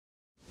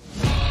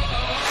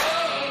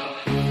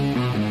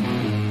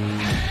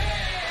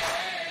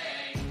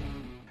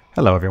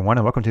Hello everyone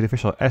and welcome to the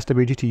official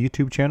SWGT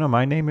YouTube channel.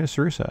 My name is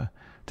Sarusa.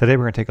 Today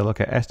we're going to take a look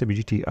at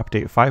SWGT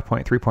Update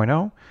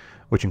 5.3.0,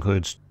 which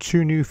includes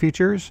two new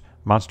features,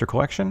 Monster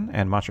Collection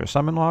and Monster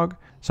Summon Log,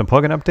 some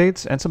plugin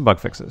updates, and some bug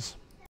fixes.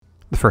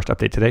 The first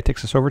update today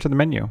takes us over to the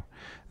menu.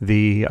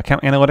 The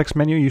account analytics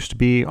menu used to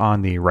be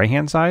on the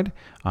right-hand side,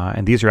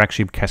 and these are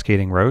actually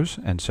cascading rows.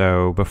 And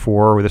so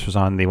before this was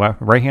on the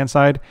right-hand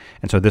side,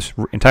 and so this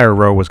entire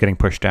row was getting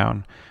pushed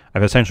down.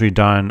 I've essentially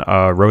done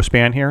a row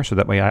span here, so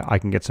that way I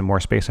can get some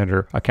more space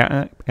under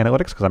account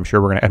analytics, because I'm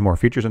sure we're going to add more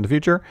features in the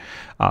future.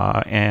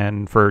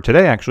 And for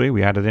today, actually,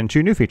 we added in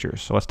two new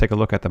features. So let's take a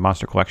look at the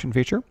Monster Collection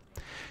feature.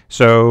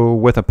 So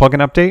with a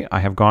plugin update, I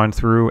have gone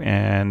through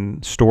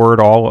and stored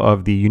all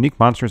of the unique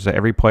monsters that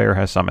every player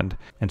has summoned.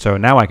 And so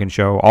now I can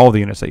show all the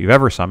units that you've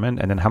ever summoned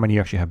and then how many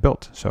you actually have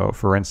built. So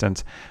for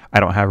instance,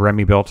 I don't have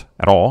Remy built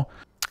at all.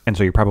 And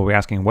so you're probably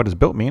asking, what does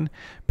built mean?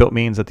 Built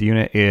means that the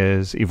unit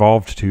is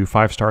evolved to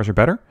 5 stars or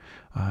better.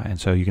 And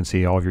so you can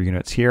see all of your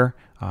units here.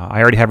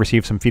 I already have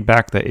received some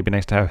feedback that it'd be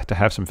nice to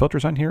have some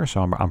filters on here,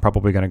 so I'm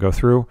probably going to go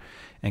through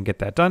and get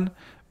that done.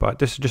 But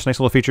this is just a nice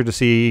little feature to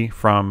see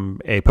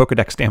from a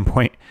Pokedex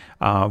standpoint,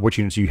 which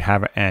units you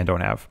have and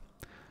don't have.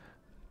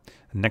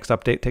 The next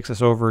update takes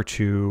us over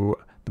to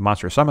the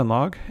Monster Summon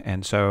Log,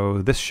 and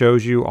so this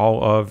shows you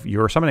all of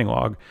your summoning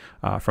log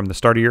from the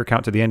start of your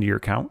count to the end of your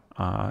count,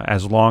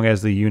 as long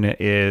as the unit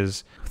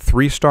is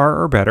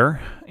 3-star or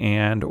better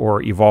and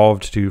or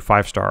evolved to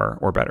 5-star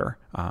or better.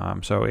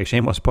 So a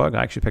shameless plug,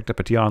 I actually picked up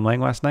a Tion Lang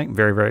last night.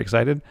 Very, very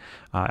excited.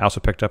 I also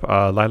picked up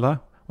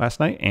Lila last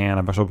night, and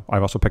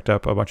I've also picked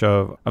up a bunch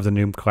of the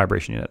new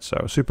collaboration units.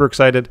 So super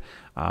excited.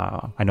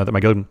 I know that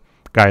my guild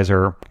guys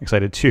are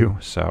excited too,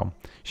 so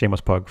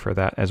shameless plug for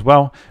that as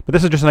well. But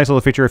this is just a nice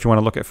little feature if you want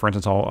to look at, for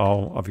instance,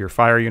 all of your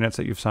fire units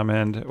that you've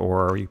summoned,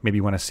 or maybe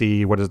you want to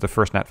see what is the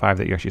first Nat 5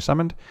 that you actually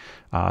summoned.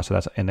 So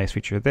that's a nice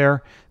feature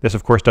there. This,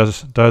 of course,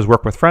 does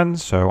work with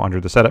friends. So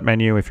under the setup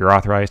menu, if you're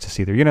authorized to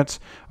see their units,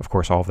 of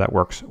course, all of that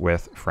works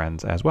with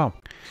friends as well.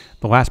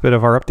 The last bit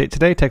of our update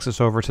today takes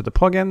us over to the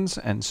plugins,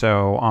 and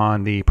so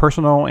on the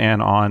personal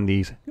and on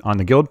the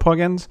guild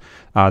plugins,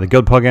 the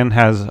guild plugin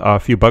has a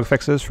few bug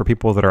fixes for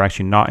people that are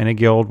actually not in a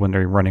guild when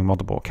they're running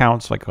multiple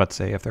accounts. Like let's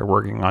say if they're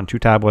working on 2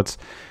 tablets,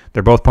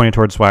 they're both pointing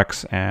towards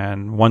SWGT,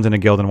 and one's in a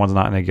guild and one's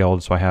not in a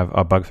guild, so I have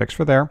a bug fix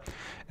for there.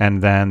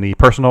 And then the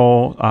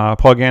personal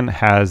plugin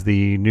has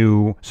the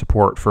new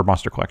support for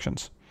monster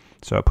collections.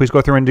 So please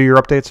go through and do your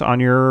updates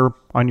on your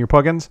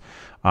plugins.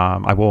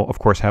 I will, of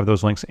course, have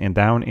those links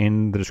down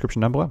in the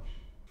description down below.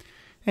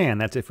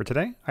 And that's it for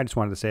today. I just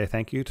wanted to say a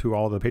thank you to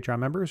all the Patreon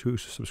members who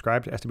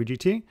subscribe to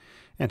SWGT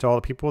and to all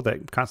the people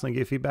that constantly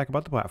give feedback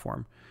about the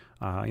platform.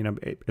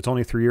 It's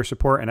only through your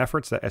support and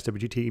efforts that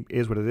SWGT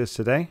is what it is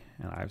today.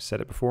 And I've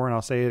said it before and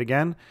I'll say it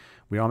again.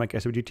 We all make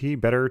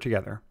SWGT better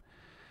together.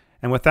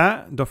 And with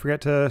that, don't forget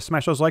to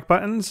smash those like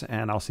buttons,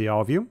 and I'll see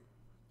all of you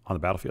on the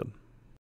battlefield.